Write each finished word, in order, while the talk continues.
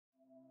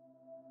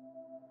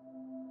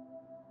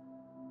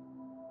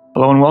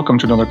Hello and welcome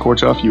to another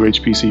Cor-Tuf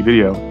UHPC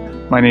video.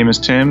 My name is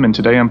Tim, and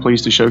today I'm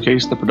pleased to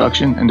showcase the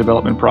production and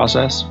development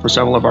process for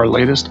several of our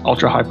latest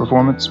ultra-high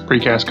performance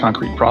precast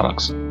concrete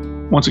products.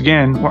 Once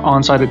again, we're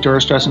on-site at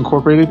Durastress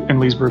Incorporated in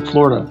Leesburg,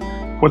 Florida.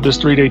 For this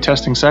 3-day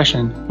testing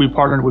session, we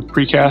partnered with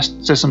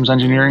Precast Systems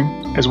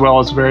Engineering, as well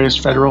as various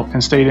federal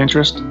and state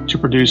interests, to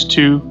produce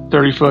 2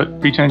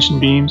 30-foot pretension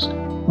beams,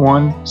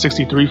 1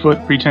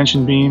 63-foot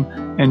pretension beam,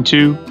 and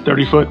 2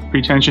 30-foot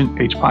pretension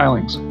H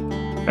pilings.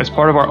 As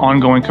part of our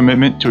ongoing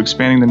commitment to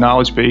expanding the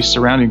knowledge base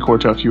surrounding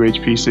Cor-Tuf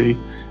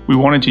UHPC, we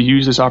wanted to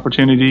use this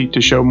opportunity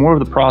to show more of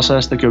the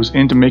process that goes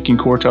into making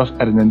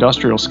Cor-Tuf at an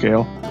industrial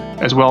scale,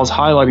 as well as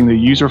highlighting the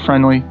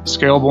user-friendly,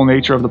 scalable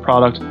nature of the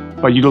product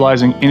by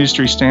utilizing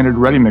industry-standard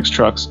ready-mix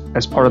trucks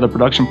as part of the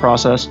production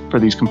process for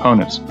these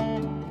components.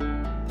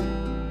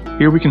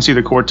 Here we can see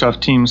the Cor-Tuf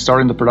team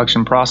starting the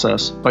production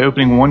process by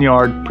opening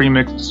 1-yard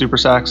pre-mixed super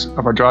sacks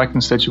of our dry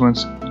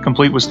constituents,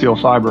 complete with steel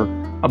fiber,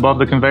 above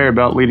the conveyor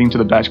belt leading to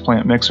the batch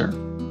plant mixer.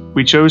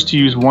 We chose to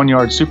use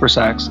 1-yard super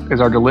sacks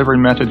as our delivery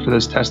method for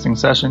this testing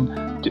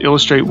session to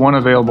illustrate one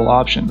available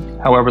option.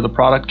 However, the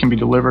product can be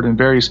delivered in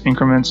various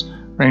increments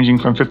ranging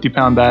from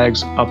 50-pound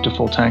bags up to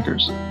full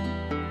tankers.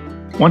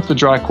 Once the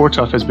dry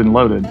Cor-Tuf has been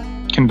loaded,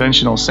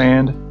 conventional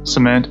sand,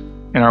 cement,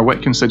 and our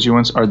wet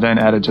constituents are then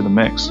added to the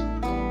mix.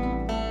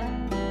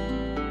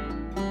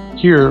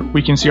 Here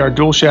we can see our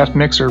dual shaft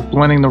mixer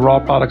blending the raw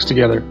products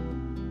together.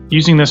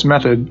 Using this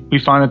method, we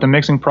find that the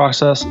mixing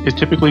process is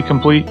typically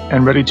complete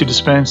and ready to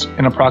dispense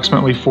in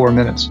approximately 4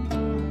 minutes.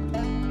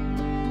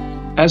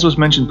 As was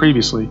mentioned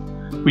previously,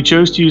 we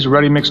chose to use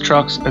ready-mix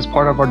trucks as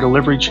part of our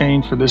delivery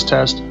chain for this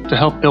test to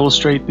help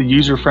illustrate the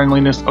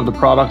user-friendliness of the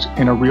product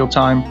in a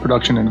real-time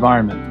production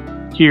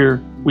environment.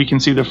 Here, we can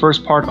see the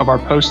first part of our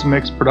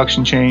post-mix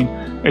production chain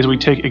as we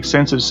take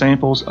extensive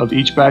samples of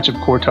each batch of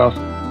Cor-Tuf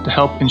to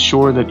help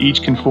ensure that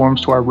each conforms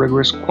to our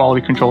rigorous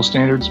quality control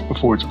standards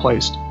before it's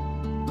placed.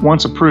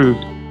 Once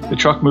approved, the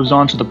truck moves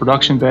on to the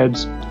production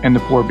beds and the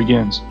pour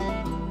begins.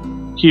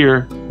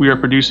 Here, we are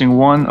producing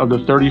one of the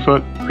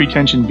 30-foot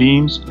pretension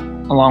beams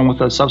along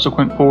with a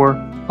subsequent pour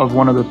of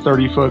one of the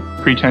 30-foot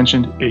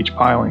pretensioned H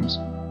pilings.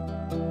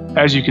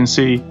 As you can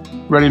see,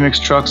 ready-mix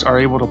trucks are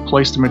able to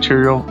place the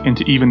material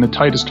into even the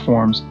tightest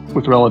forms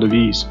with relative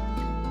ease.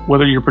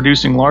 Whether you're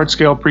producing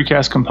large-scale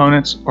precast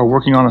components or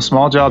working on a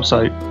small job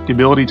site, the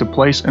ability to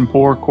place and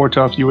pour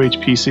Cor-Tuf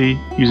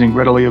UHPC using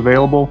readily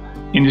available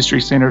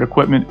industry standard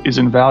equipment is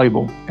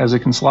invaluable, as it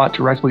can slot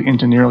directly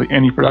into nearly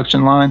any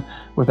production line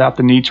without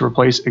the need to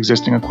replace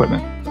existing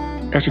equipment.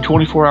 After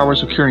 24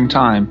 hours of curing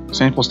time,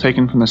 samples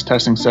taken from this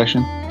testing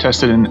session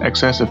tested in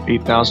excess of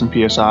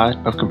 8,000 psi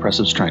of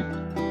compressive strength.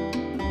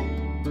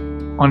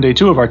 On day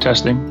 2 of our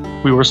testing,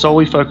 we were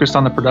solely focused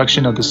on the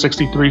production of the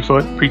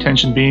 63-foot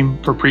pretension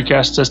beam for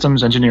Precast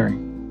Systems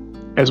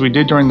Engineering. As we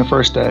did during the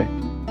first day,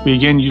 we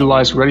again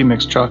utilized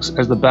ready-mix trucks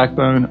as the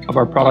backbone of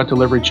our product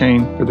delivery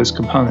chain for this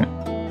component.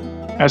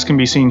 As can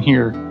be seen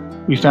here,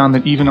 we found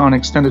that even on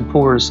extended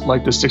pours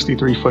like the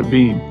 63-foot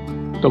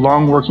beam, the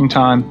long working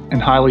time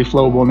and highly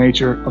flowable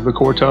nature of the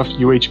Cor-Tuf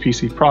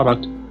UHPC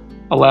product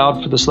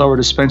allowed for the slower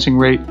dispensing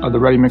rate of the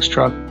ready-mix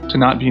truck to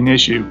not be an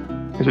issue,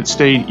 as it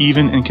stayed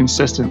even and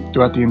consistent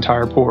throughout the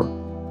entire pour.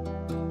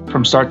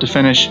 From start to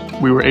finish,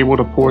 we were able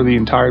to pour the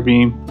entire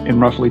beam in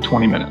roughly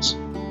 20 minutes.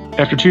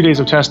 After 2 days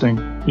of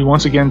testing, we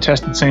once again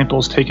tested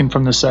samples taken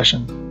from this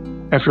session.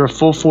 After a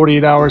full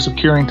 48 hours of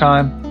curing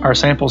time, our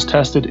samples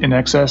tested in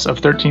excess of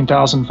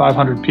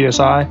 13,500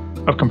 psi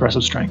of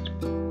compressive strength.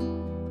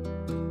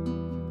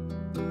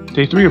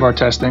 Day 3 of our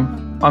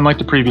testing, unlike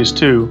the previous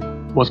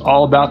 2, was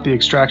all about the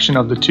extraction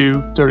of the 2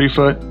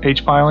 30-foot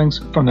H pilings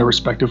from their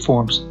respective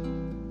forms.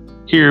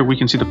 Here we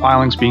can see the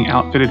pilings being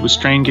outfitted with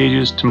strain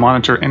gauges to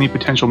monitor any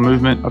potential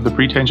movement of the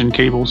pretension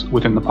cables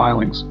within the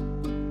pilings.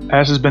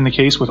 As has been the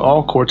case with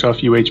all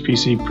Cor-Tuf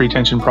UHPC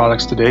pretension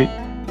products to date,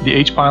 the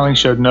H pilings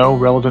showed no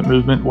relevant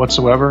movement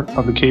whatsoever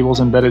of the cables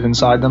embedded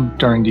inside them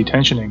during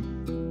detensioning.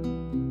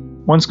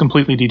 Once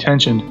completely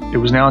detensioned, it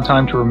was now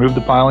time to remove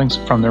the pilings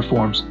from their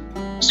forms.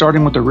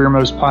 Starting with the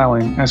rearmost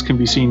piling, as can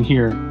be seen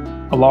here,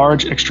 a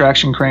large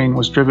extraction crane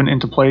was driven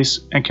into place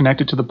and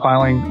connected to the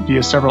piling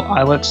via several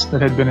eyelets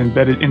that had been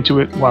embedded into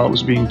it while it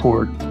was being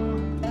poured.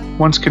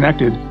 Once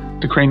connected,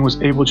 the crane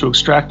was able to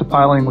extract the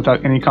piling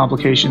without any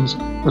complications,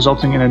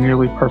 resulting in a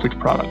nearly perfect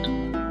product.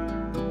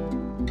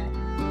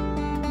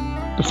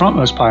 The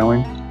frontmost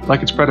piling,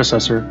 like its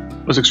predecessor,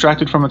 was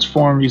extracted from its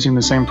form using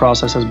the same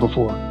process as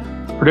before.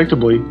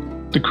 Predictably,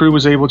 the crew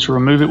was able to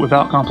remove it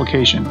without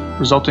complication,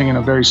 resulting in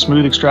a very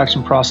smooth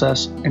extraction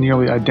process and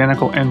nearly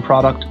identical end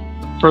product,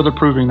 further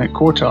proving that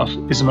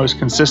Cor-Tuf is the most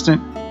consistent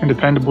and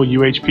dependable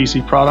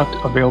UHPC product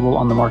available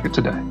on the market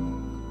today.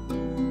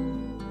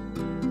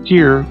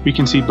 Here, we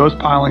can see both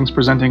pilings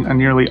presenting a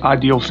nearly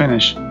ideal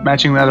finish,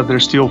 matching that of their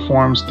steel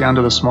forms down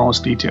to the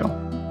smallest detail.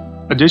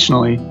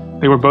 Additionally,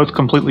 they were both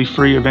completely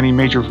free of any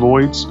major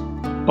voids,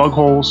 bug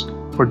holes,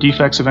 or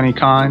defects of any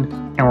kind,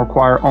 and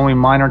require only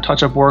minor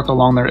touch-up work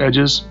along their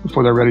edges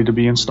before they're ready to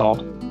be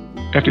installed.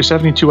 After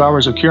 72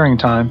 hours of curing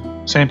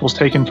time, samples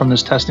taken from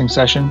this testing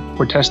session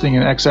were testing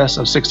in excess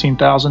of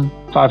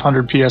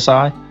 16,500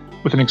 psi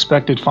with an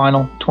expected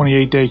final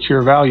 28-day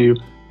cure value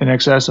in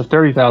excess of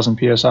 30,000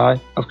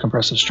 psi of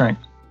compressive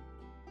strength.